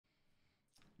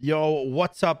Yo,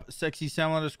 what's up, sexy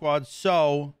SamDaDude squad?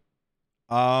 So,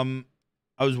 I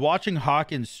was watching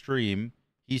Hawkins stream.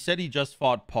 He said he just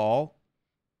fought Paul.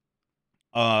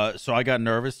 So I got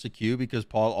nervous to queue because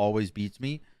Paul always beats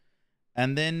me.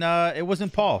 And then it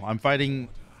wasn't Paul. I'm fighting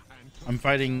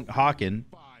Hawkins,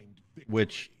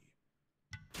 which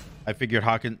I figured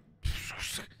Hawkins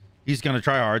he's gonna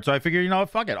try hard. So I figured, you know what,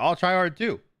 fuck it. I'll try hard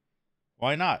too.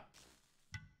 Why not?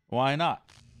 Why not?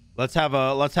 Let's have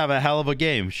a hell of a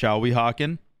game, shall we,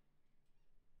 Hawken?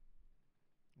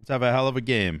 Let's have a hell of a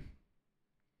game.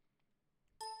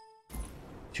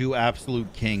 Two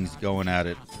absolute kings going at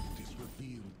it.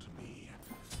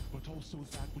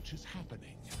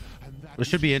 This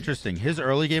should be interesting. His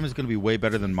early game is going to be way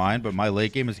better than mine, but my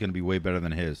late game is going to be way better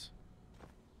than his.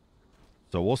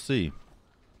 So we'll see.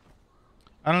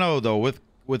 I don't know though.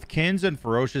 With Kins and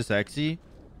Ferocious Xe,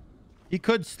 he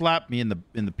could slap me in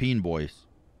the Peen Boys.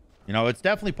 You know, it's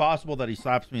definitely possible that he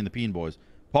slaps me in the Peen Boys.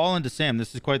 Paul into Sam,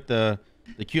 this is quite the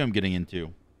queue I'm getting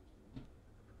into.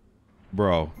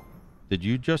 Bro, did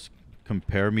you just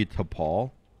compare me to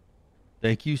Paul?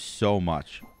 Thank you so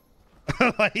much.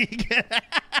 Like,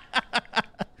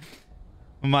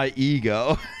 my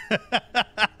ego.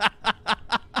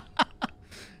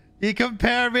 He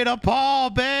compared me to Paul,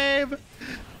 babe.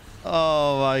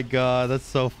 Oh my god, that's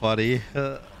so funny.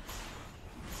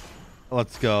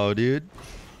 Let's go, dude.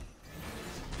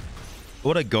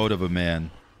 What a goat of a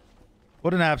man.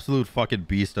 What an absolute fucking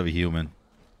beast of a human.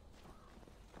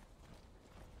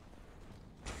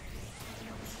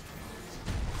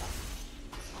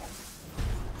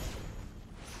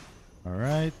 All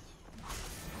right.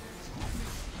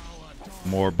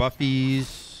 More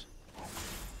buffies.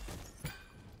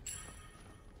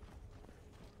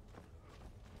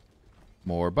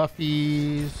 More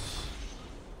buffies.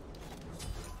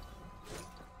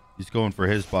 He's going for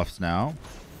his buffs now.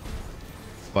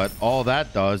 But all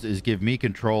that does is give me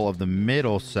control of the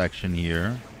middle section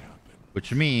here,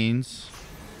 which means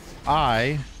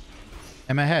I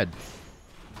am ahead.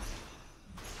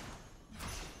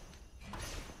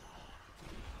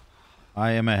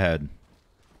 I am ahead.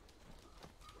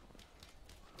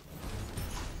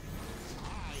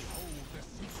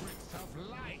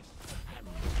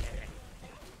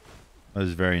 That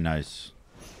is very nice.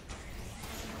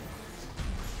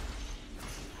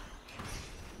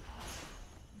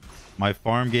 My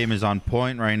farm game is on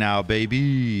point right now,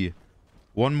 baby.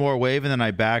 One more wave and then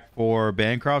I back for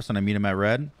Bancrofts and I meet him at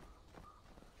red.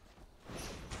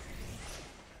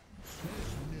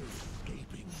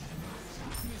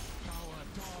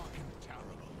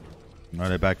 All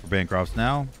right, I back for Bancrofts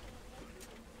now.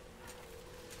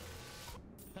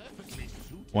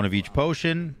 One of each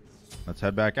potion. Let's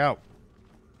head back out.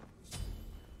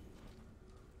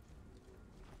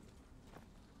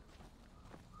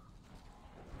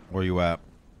 Where you at?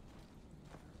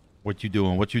 What you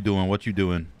doing? What you doing? What you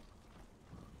doing?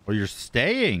 Oh, you're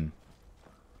staying.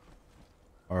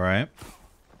 All right.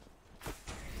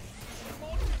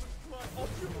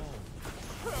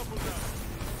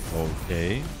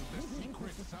 Okay.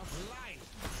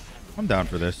 I'm down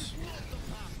for this.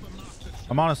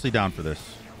 I'm honestly down for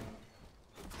this.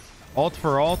 Alt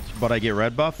for alt, but I get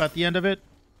red buff at the end of it?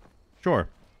 Sure.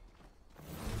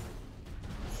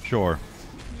 Sure.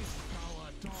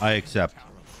 I accept.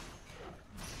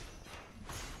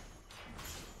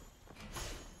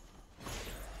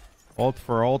 Alt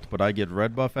for alt, but I get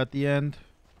red buff at the end.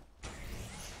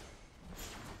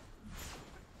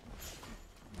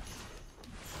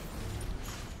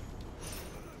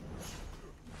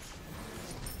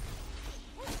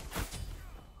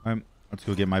 Alright, let's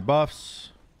go get my buffs.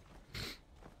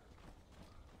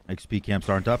 XP camps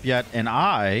aren't up yet, and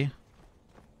I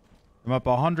am up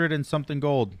 100 and something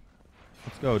gold.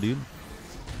 Let's go, dude.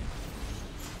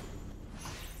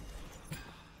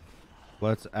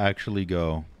 Let's actually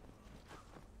go.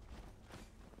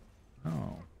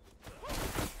 Oh.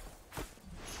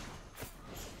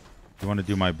 You want to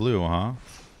do my blue, huh?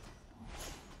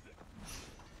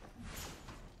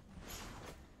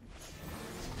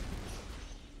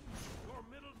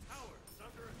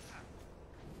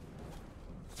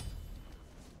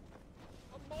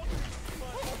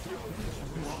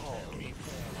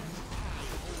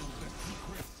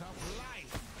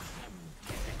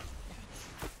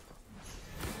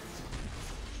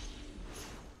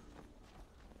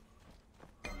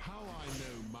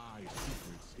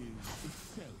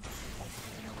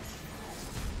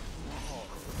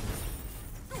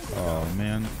 Oh,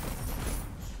 man.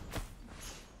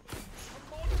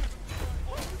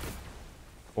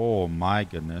 Oh, my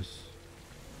goodness.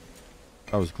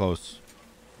 That was close.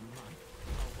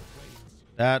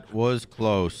 That was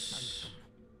close.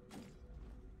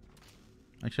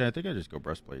 Actually, I think I just go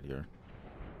breastplate here.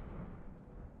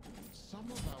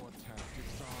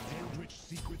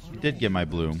 He did get my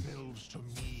blue.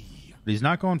 But he's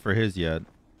not going for his yet.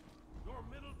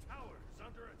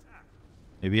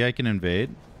 Maybe I can invade.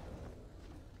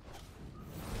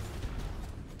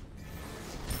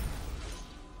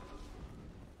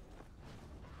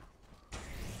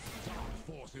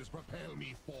 Forces propel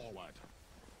me forward.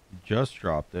 Just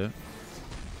dropped it.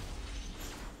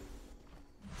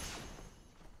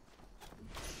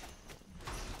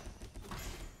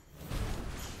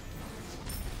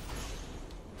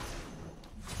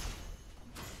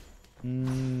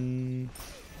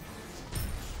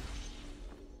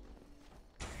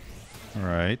 All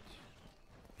right.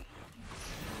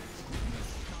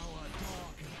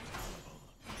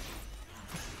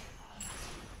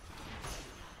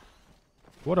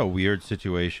 What a weird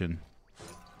situation.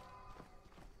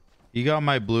 He got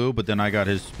my blue, but then I got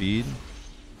his speed.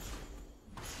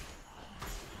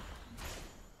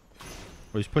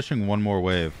 Oh, he's pushing one more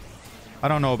wave. I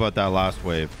don't know about that last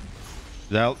wave.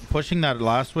 That pushing that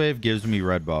last wave gives me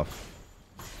red buff.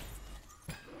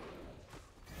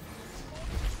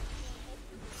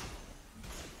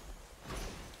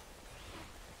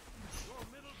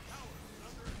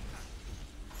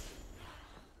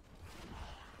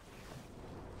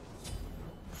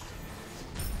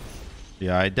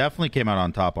 Yeah, I definitely came out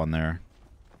on top on there.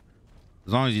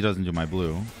 As long as he doesn't do my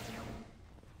blue.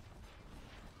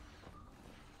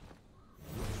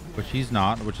 Which he's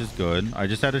not, which is good. I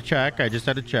just had to check. I just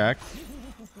had to check.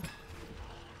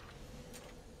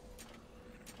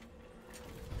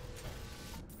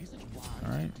 All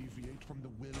right.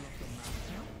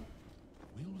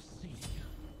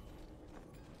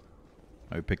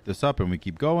 I pick this up and we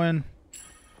keep going.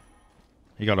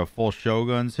 He got a full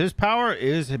Shoguns. His power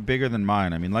is bigger than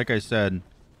mine. I mean, like I said,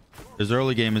 his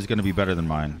early game is going to be better than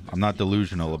mine. I'm not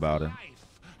delusional about it.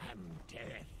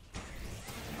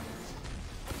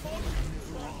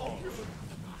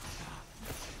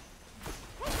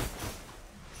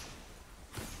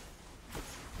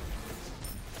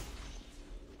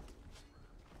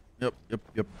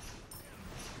 Yep.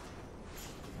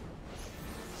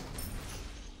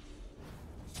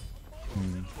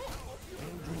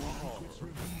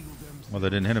 Well, they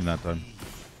didn't hit him that time.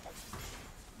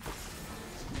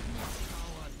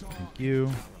 Thank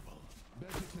you.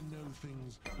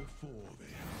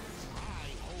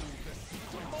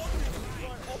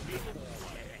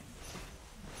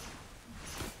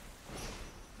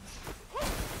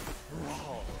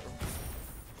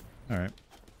 All right.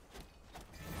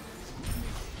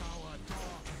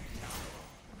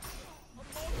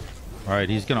 All right,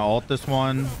 he's gonna ult this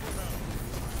one.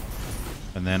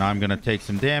 And then I'm going to take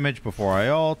some damage before I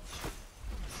ult.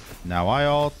 Now I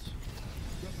ult.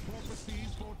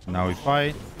 Now we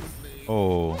fight.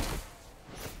 Oh.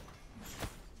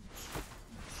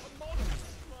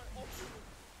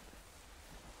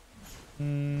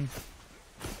 My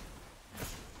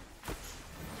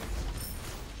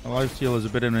lifesteal is a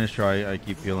bit of an issue, I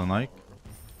keep feeling like.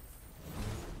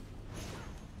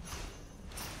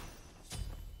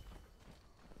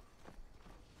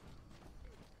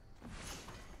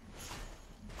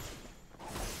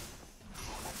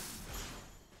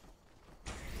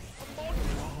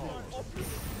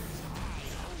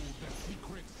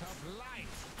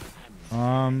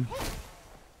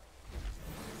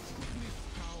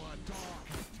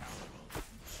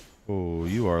 Oh,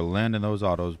 you are landing those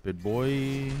autos, big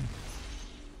boy.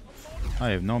 I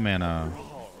have no mana.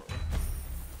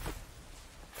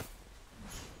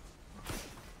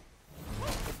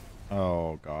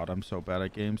 Oh god, I'm so bad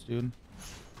at games, dude.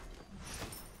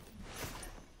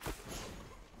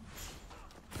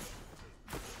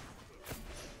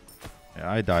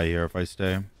 Yeah, I die here if I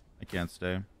stay. I can't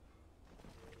stay.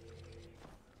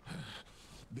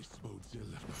 This bodes ill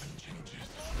if nothing changes.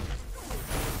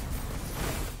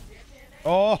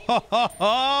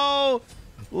 Oh,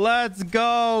 let's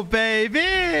go,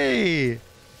 baby.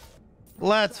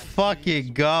 Let's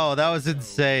fucking go. That was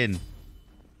insane.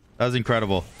 That was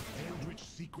incredible. Eldritch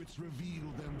secrets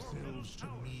reveal themselves to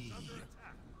me.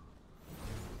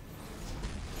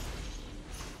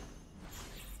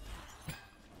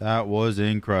 That was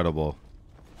incredible.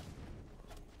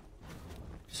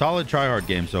 Solid tryhard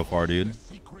game so far, dude.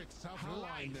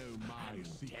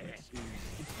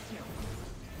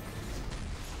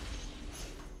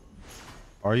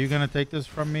 Are you gonna take this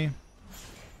from me?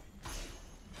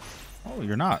 Oh,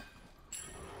 you're not.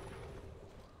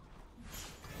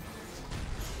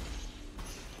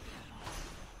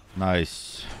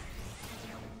 Nice.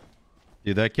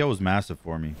 Dude, that kill was massive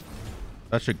for me.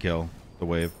 That should kill the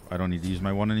wave. I don't need to use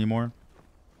my one anymore.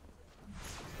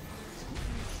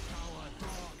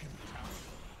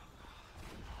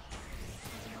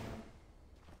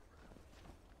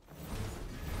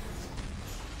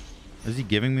 Is he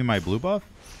giving me my blue buff?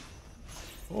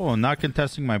 Oh, not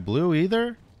contesting my blue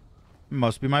either? It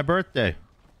must be my birthday.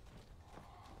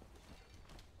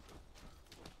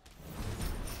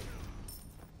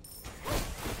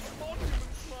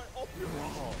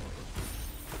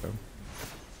 Okay.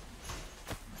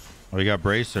 Oh, we got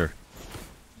Bracer.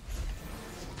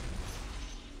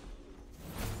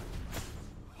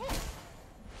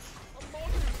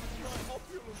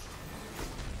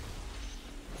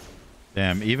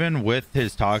 Damn, even with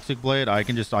his Toxic Blade, I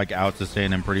can just like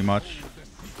out-sustain him pretty much.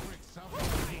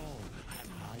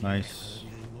 Nice.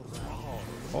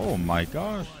 Oh my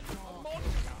gosh.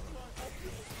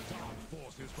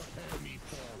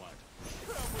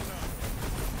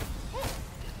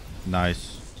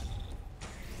 Nice.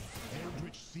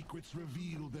 Eldritch secrets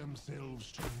reveal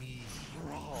themselves to me. I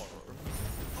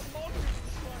hold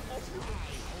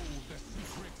the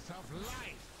secrets of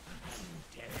life and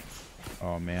death.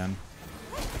 Oh man.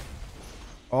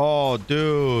 Oh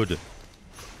dude.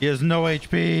 He has no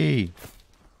HP.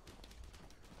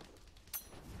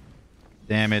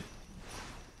 Damn it.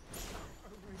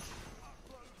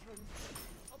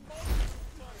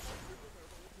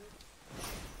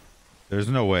 There's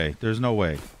no way. There's no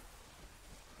way.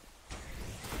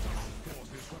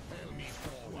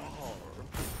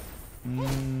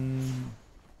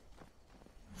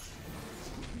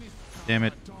 Damn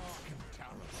it.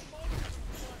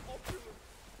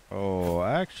 Oh,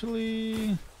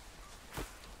 actually...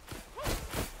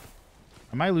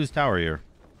 I might lose tower here.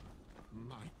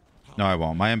 No, I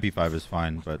won't. My MP5 is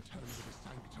fine, but...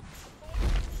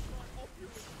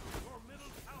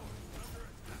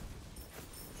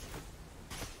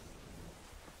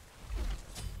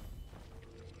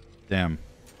 Damn.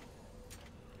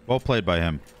 Well played by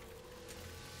him.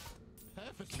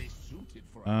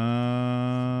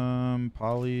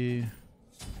 Poly...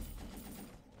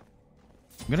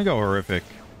 I'm gonna go horrific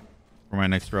for my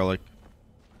next relic.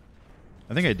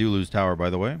 I think I do lose tower, by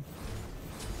the way.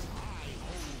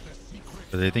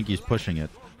 Because I think he's pushing it.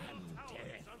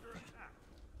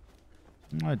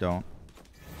 I don't.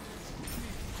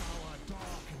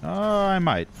 I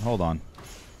might. Hold on.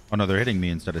 Oh no, they're hitting me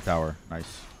instead of tower.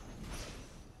 Nice.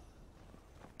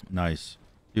 Nice.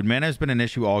 Dude, mana has been an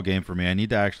issue all game for me. I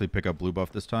need to actually pick up blue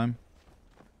buff this time.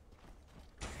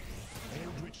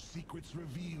 Eldritch secrets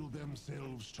reveal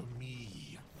themselves to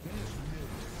me.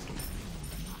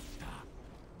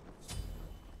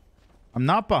 I'm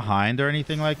not behind or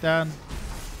anything like that.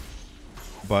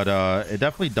 But it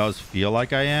definitely does feel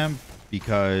like I am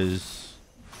because...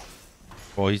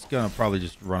 Well, he's going to probably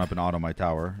just run up and auto my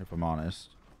tower, if I'm honest.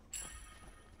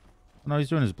 No, he's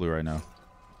doing his blue right now.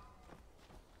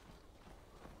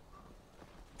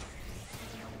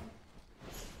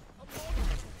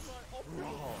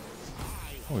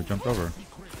 Oh, he jumped over.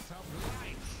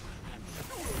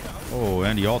 Oh,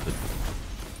 and he ulted.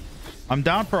 I'm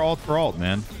down for ult,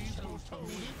 man.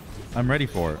 I'm ready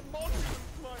for it.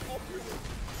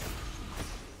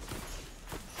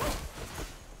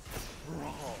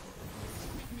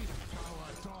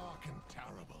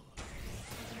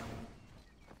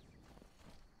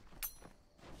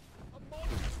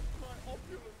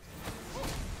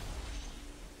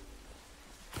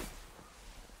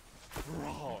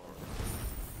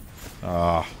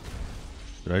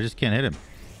 But I just can't hit him.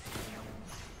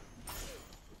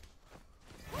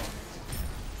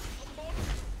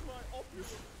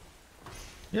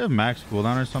 You have max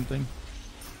cooldown or something?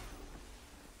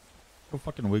 So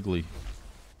fucking wiggly.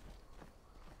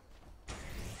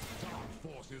 Dark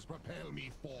forces propel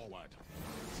me forward.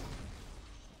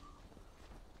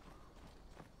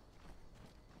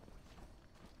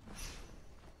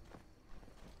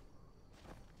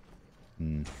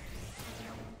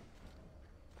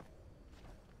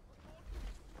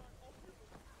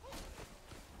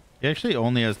 He actually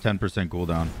only has 10%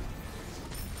 cooldown.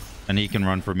 And he can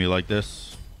run for me like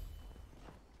this.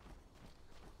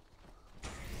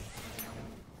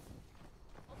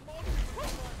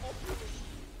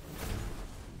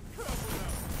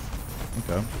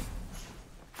 Okay.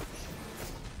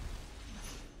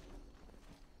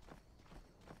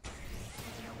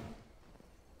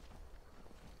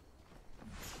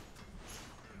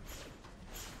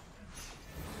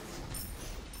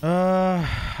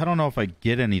 I don't know if I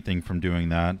get anything from doing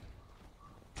that.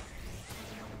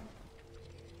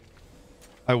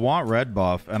 I want red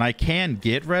buff, and I can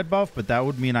get red buff, but that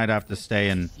would mean I'd have to stay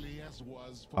in...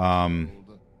 Oh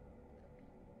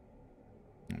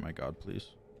my god, please.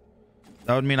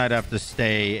 That would mean I'd have to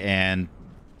stay and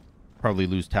probably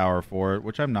lose tower for it,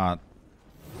 which I'm not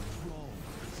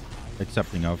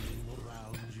accepting of.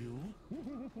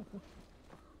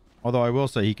 Although I will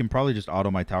say he can probably just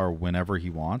auto my tower whenever he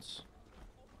wants.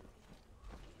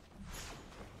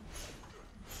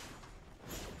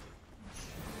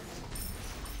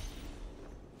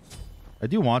 I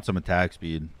do want some attack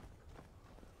speed.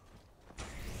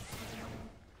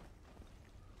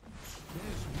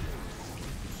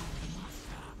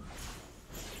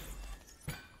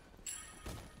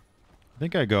 I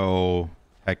think I go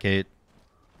Hecate.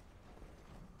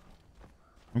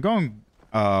 I'm going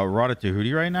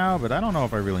Ratatouille right now, but I don't know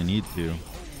if I really need to.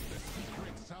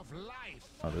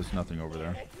 Oh, there's nothing over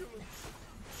there.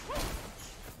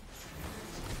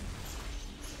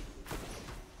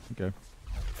 Okay.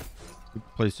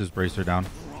 Place his bracer down.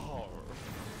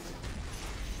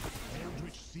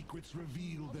 Eldritch secrets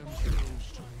reveal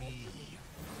themselves to me.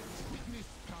 Witness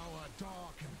power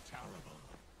dark and terrible.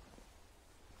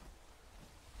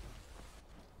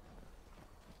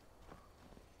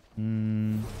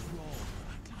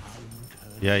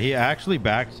 Yeah, he actually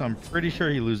backs. So I'm pretty sure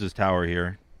he loses tower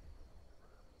here.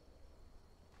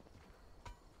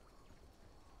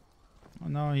 Oh,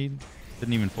 no, he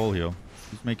didn't even full heal.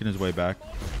 He's making his way back.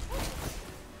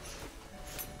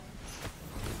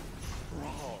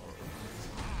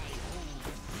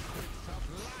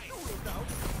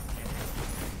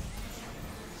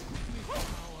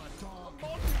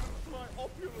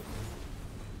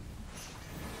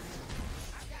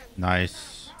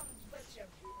 Nice.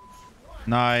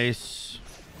 Nice.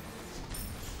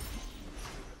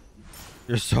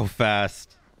 You're so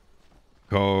fast.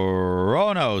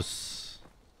 Chronos.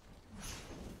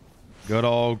 Good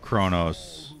old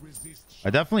Chronos. I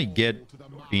definitely get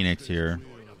Phoenix here.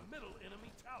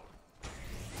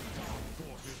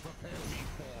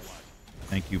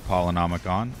 Thank you,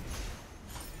 Polynomicon.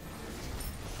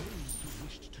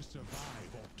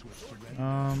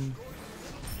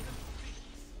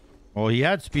 Well, he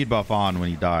had speed buff on when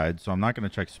he died, so I'm not going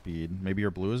to check speed. Maybe your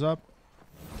blue is up?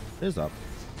 It is up.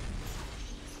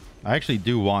 I actually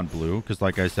do want blue, because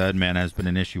like I said, mana has been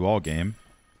an issue all game.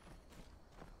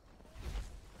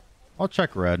 I'll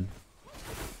check red.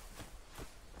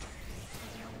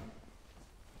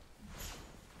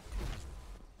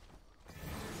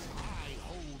 I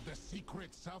hold the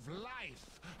secrets of life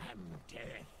and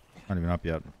death. Not even up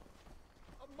yet.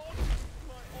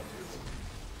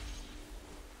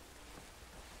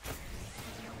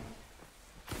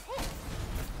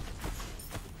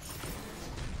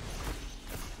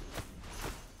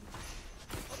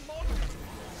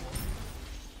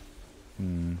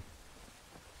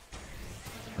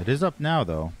 It is up now,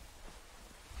 though.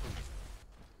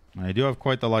 I do have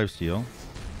quite the lifesteal.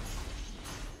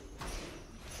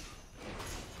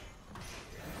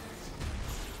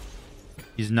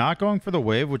 He's not going for the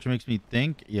wave, which makes me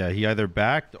think, yeah, he either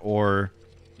backed or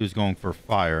he was going for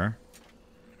fire.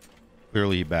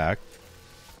 Clearly he backed.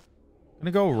 I'm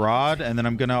gonna go Rod, and then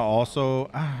I'm gonna also...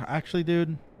 actually, dude.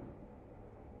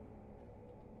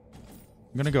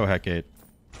 I'm gonna go Hecate.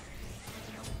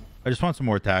 I just want some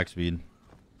more attack speed.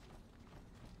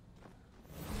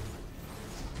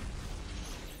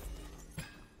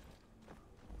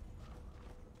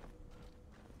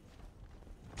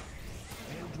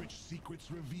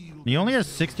 He only has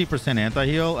 60%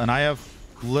 anti-heal, and I have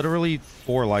literally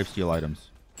 4 lifesteal items.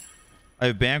 I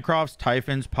have Bancrofts,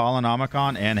 Typhons,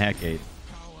 Polynomicon, and Hecate.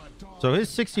 So his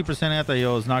 60%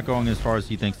 anti-heal is not going as far as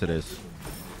he thinks it is.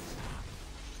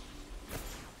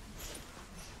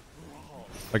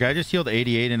 Like, I just healed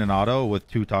 88 in an auto with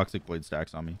 2 Toxic Blade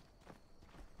stacks on me.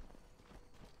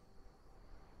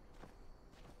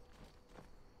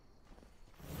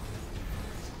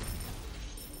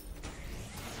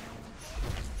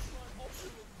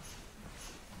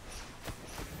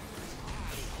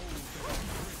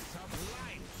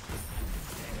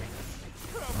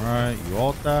 Alright, you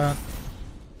ult that.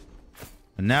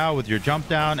 And now with your jump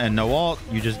down and no ult,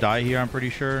 you just die here, I'm pretty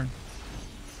sure.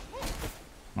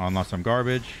 Unless I'm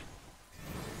garbage.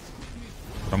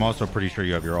 But I'm also pretty sure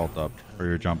you have your ult up. Or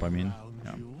your jump, I mean.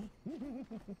 Yeah.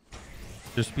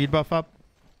 Just speed buff up?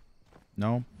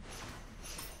 No?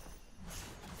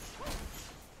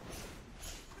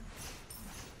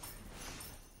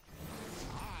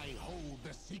 I hold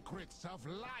the secrets of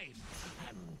life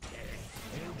and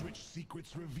death. Eldritch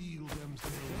secrets reveal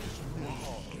themselves to me.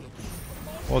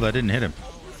 Oh, that didn't hit him.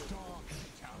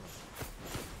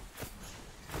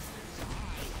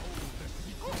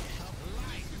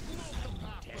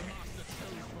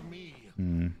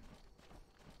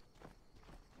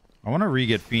 I want to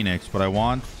re-get Phoenix, but I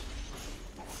want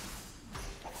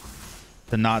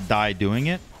to not die doing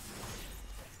it.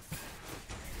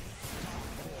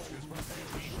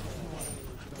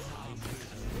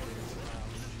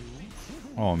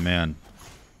 Oh, man.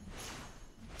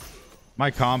 My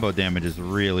combo damage is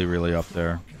really, really up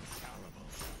there.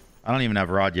 I don't even have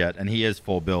Rod yet, and he is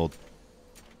full build.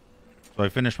 So I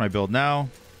finish my build now.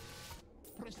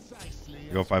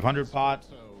 I go 500 pot.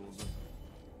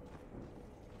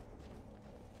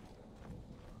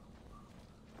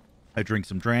 I drink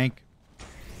some drink.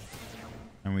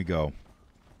 And we go.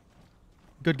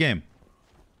 Good game.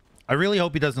 I really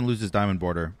hope he doesn't lose his diamond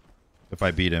border if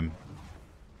I beat him.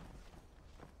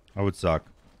 That would suck.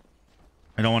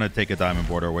 I don't want to take a diamond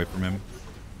border away from him.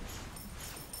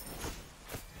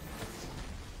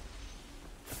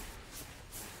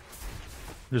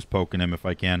 Just poking him if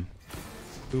I can.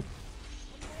 Oop.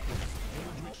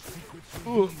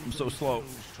 Ooh, I'm so slow.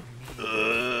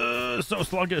 So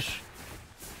sluggish.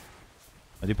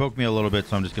 He poked me a little bit,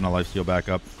 so I'm just going to lifesteal back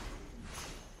up.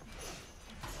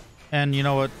 And you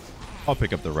know what? I'll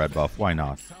pick up the red buff. Why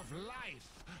not?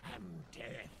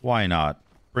 Why not?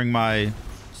 Bring my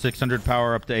 600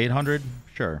 power up to 800?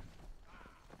 Sure.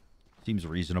 Seems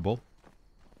reasonable.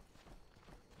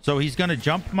 So he's going to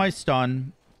jump my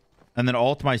stun and then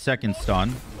ult my second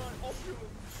stun.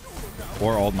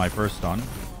 Or ult my first stun.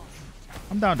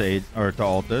 I'm down to 8 or to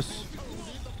ult this.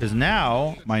 Because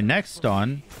now my next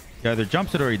stun, he either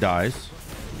jumps it or he dies.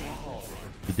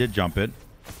 He did jump it.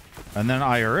 And then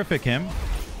I horrific him.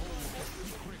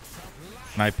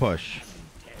 And I push.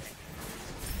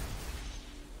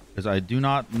 Because I do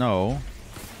not know.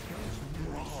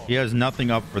 He has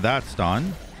nothing up for that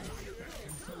stun.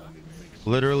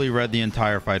 Literally read the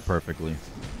entire fight perfectly.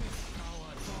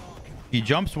 He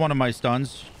jumps one of my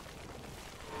stuns.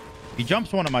 He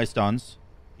jumps one of my stuns.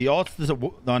 He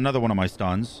ults another one of my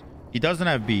stuns. He doesn't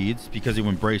have beads because he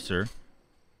went bracer.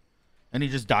 And he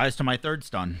just dies to my third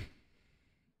stun.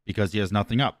 Because he has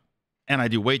nothing up. And I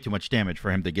do way too much damage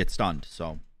for him to get stunned.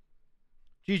 So,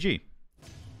 GG.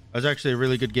 That was actually a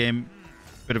really good game.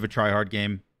 Bit of a try-hard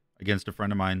game against a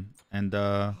friend of mine. And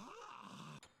I'm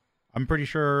pretty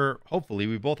sure, hopefully,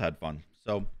 we both had fun.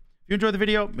 So, if you enjoyed the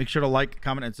video, make sure to like,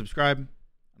 comment, and subscribe. And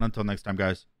until next time,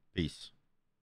 guys, peace.